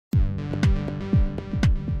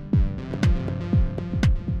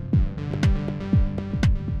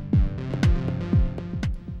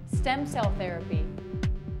stem cell therapy.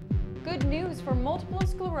 Good news for multiple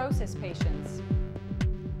sclerosis patients.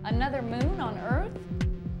 Another moon on Earth.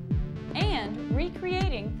 And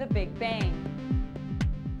recreating the Big Bang.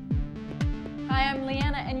 Hi, I'm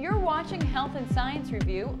Leanna, and you're watching Health and Science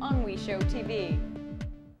Review on WeShow TV.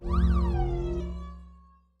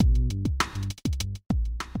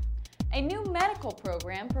 A new medical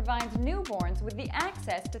program provides newborns with the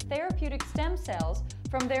access to therapeutic stem cells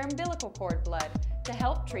from their umbilical cord blood to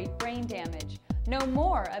help treat brain damage. Know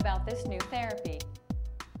more about this new therapy.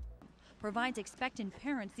 Provides expectant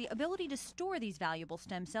parents the ability to store these valuable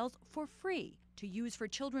stem cells for free to use for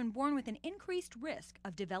children born with an increased risk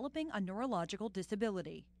of developing a neurological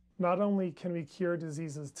disability. Not only can we cure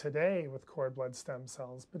diseases today with cord blood stem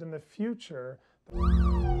cells, but in the future,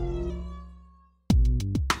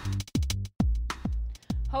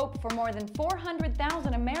 Hope for more than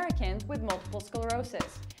 400,000 Americans with multiple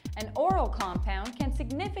sclerosis. An oral compound can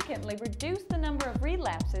significantly reduce the number of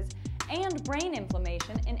relapses and brain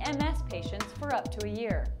inflammation in MS patients for up to a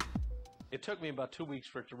year. It took me about 2 weeks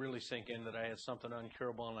for it to really sink in that I had something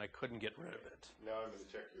uncurable and I couldn't get rid of it. Now I'm going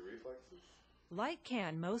to check your reflexes. Like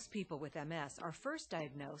can, most people with MS are first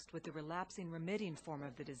diagnosed with the relapsing remitting form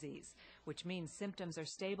of the disease, which means symptoms are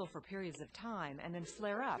stable for periods of time and then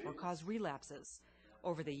flare up or cause relapses.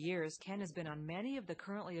 Over the years, Ken has been on many of the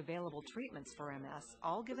currently available treatments for MS,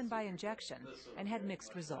 all given by injection, and had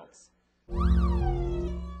mixed results.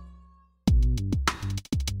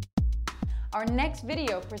 Our next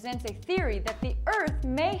video presents a theory that the Earth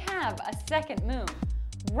may have a second moon,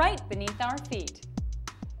 right beneath our feet.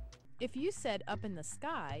 If you said up in the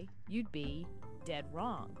sky, you'd be dead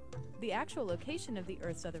wrong. The actual location of the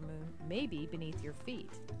Earth's other moon may be beneath your feet.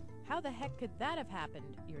 How the heck could that have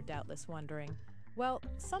happened, you're doubtless wondering? Well,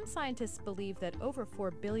 some scientists believe that over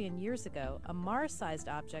 4 billion years ago, a Mars-sized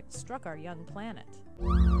object struck our young planet.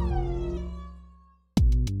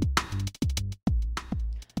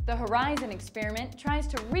 The Horizon experiment tries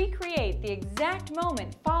to recreate the exact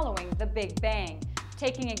moment following the Big Bang,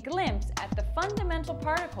 taking a glimpse at the fundamental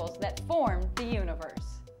particles that formed the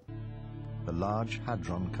universe. The Large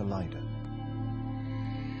Hadron Collider.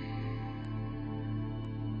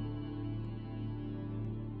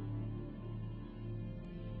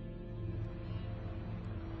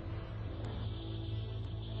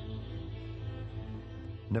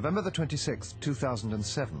 November the 26th,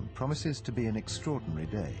 2007 promises to be an extraordinary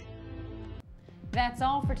day. That's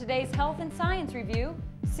all for today's Health and Science Review.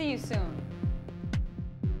 See you soon.